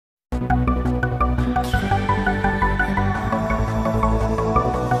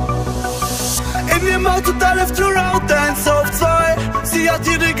Auto, da läuft die Road Dance auf 2. Sie hat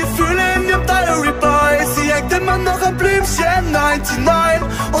ihre Gefühle in ihrem Diary bei. Sie hängt immer noch am Blümchen 99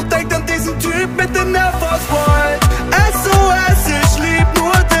 und denkt an diesen Typ mit dem Air Force Boy. SOS, ich lieb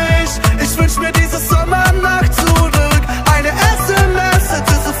nur dich. Ich wünsch mir diese Sommernacht zurück. Eine SMS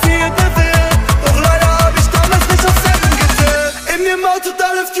hätte so viel bewirkt, doch leider hab ich damals nicht auf Senden gedrückt. In ihrem Auto,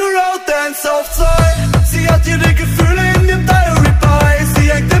 da läuft die Road Dance auf 2. Sie hat ihre Gefühle in ihrem Diary bei.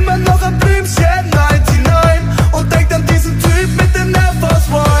 Sie hängt immer noch am Blümchen 99 und denkt an diesen Typ mit dem Air Force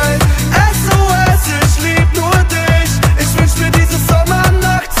Boy. SOS, ich lieb nur dich. Ich wünsch mir diese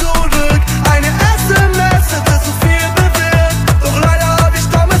Sommernacht zurück. Eine SMS hätte so viel bewirkt, doch leider hab ich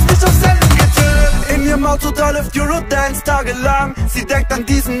damals nicht auf Senden gedrückt. In ihrem Auto, da läuft Eurodance tagelang. Sie denkt an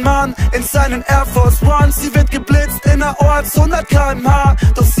diesen Mann in seinen Air Force One. Sie wird geblitzt innerorts 100 km/h,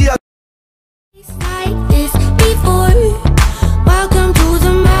 doch sie hat like this before. Welcome to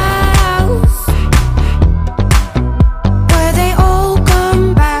the mouse, where they all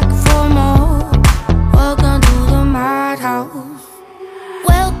come back for more. Welcome to the madhouse.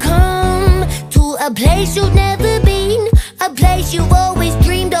 Welcome to a place you've never been, a place you've always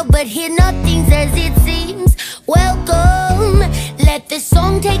dreamed of, but here nothing's as it seems. Welcome, let the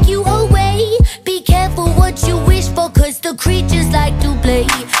song take you away. Be careful what you wish for, cause the creatures like to play.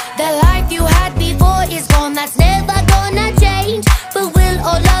 The life you had before is gone, that's never gonna change. But we'll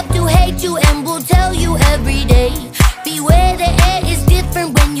all love to hate you, and we'll tell you every day. Beware, the air is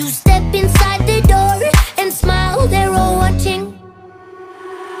different when you step inside the door and smile, they're all watching.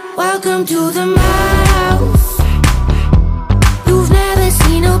 Welcome to the mouse. You've never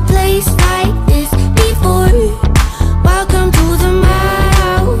seen a place like this before. Welcome to the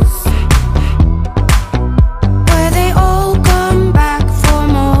mouse, where they all come back for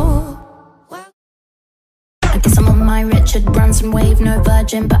more. I guess I'm on my Richard Branson wave. No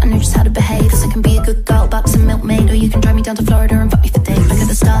virgin, but I know just how to behave. Cause I can be a good girl, but some milkmaid. Or you can drive me down to Florida and fuck me for days. Back at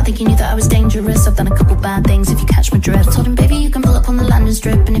the start, thinking you thought I was dangerous. I've done a couple bad things if you catch my drift. I told him, baby, you can pull up on the landing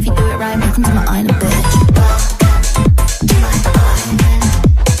strip, and if you do it right, welcome to my island, bitch.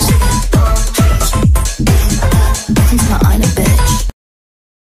 Welcome to my island, bitch.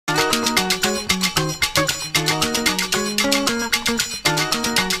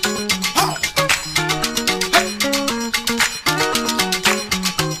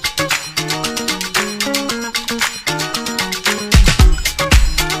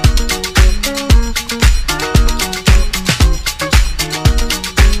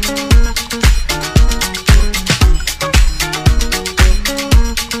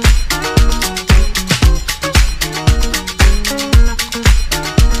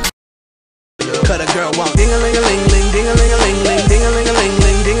 cut a girl walk. Ding-a-ling-a-ling-ling, ding-a-ling-a-ling-ling,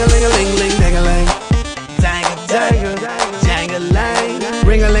 ding-a-ling-a-ling-ling, ding-a-ling-a-ling-ling, ding-a-ling. Dang-a-dang-a,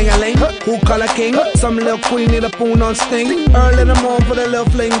 ring-a-ling-a-ling. Who call a king? Some little queen need a poon on sting. Early in the morning for the little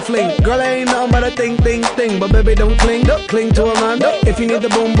fling-fling. Girl, ain't nothing but a ting-ting-ting. But baby, don't cling to a man. If you need the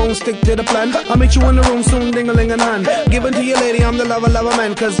boom-boom, stick to the plan. I'll meet you in the room soon, ding-a-ling in hand. Give it to your lady, I'm the lover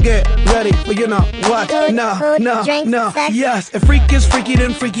man. Cause get ready for you know what? No, yes. If freak is freaky,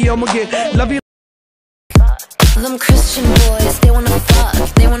 then freaky, I'ma get. Love you. Them Christian boys, they wanna fuck,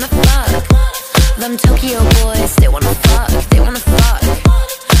 they wanna fuck. Them Tokyo boys, they wanna fuck, they wanna fuck.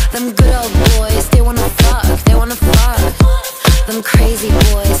 Them good old boys, they wanna fuck, they wanna fuck. Them crazy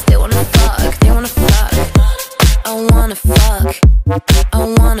boys, they wanna fuck, they wanna fuck. I wanna fuck, I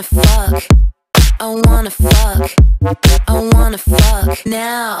wanna fuck, I wanna fuck, I wanna fuck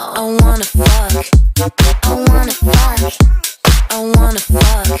now. I wanna fuck, I wanna fuck, I wanna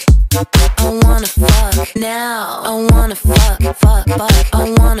fuck, I wanna fuck now. I wanna fuck, fuck, fuck. I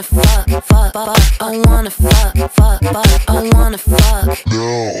wanna fuck, fuck, fuck. I wanna fuck, fuck, fuck. I wanna fuck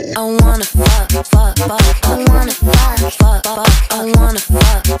now. I wanna fuck, fuck, fuck. I wanna fuck, fuck, fuck. I wanna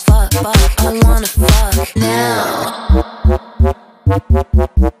fuck, fuck, fuck. I wanna fuck now. Wanna fuck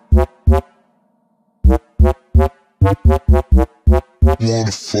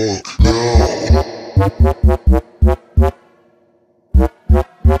now.